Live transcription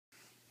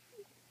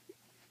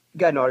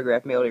Got an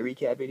autographed mail day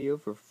recap video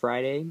for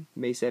Friday,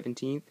 May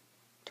 17th.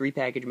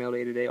 3-package mail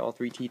day today, all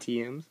 3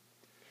 TTMs.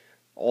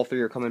 All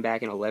 3 are coming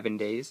back in 11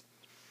 days.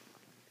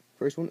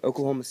 First one,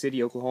 Oklahoma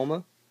City,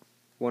 Oklahoma.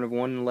 1 of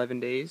 1 in 11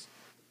 days.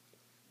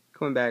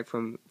 Coming back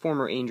from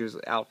former Angels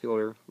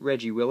outfielder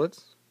Reggie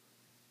Willits.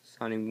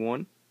 Signing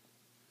 1.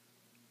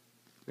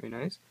 Very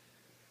nice.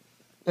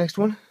 Next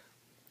one,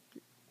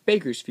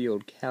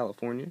 Bakersfield,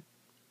 California.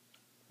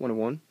 1 of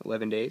 1,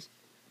 11 days.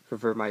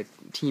 For my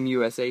Team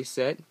USA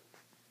set,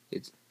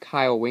 it's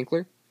Kyle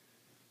Winkler.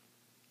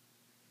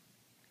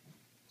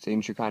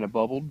 Signature kind of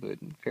bubbled, but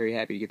very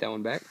happy to get that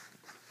one back.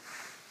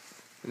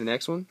 And the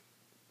next one,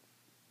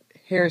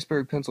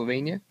 Harrisburg,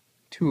 Pennsylvania.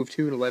 2 of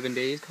 2 in 11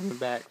 days, coming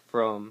back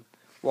from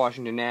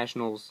Washington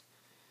Nationals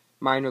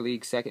minor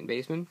league second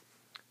baseman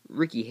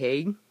Ricky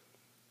Haig,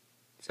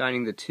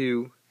 signing the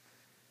 2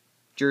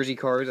 jersey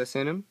cards I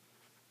sent him.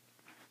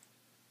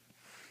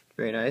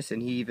 Very nice,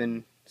 and he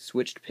even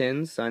switched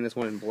pins, signed this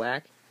one in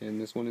black and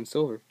this one in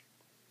silver.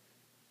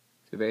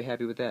 So very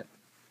happy with that.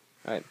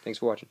 Alright, thanks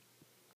for watching.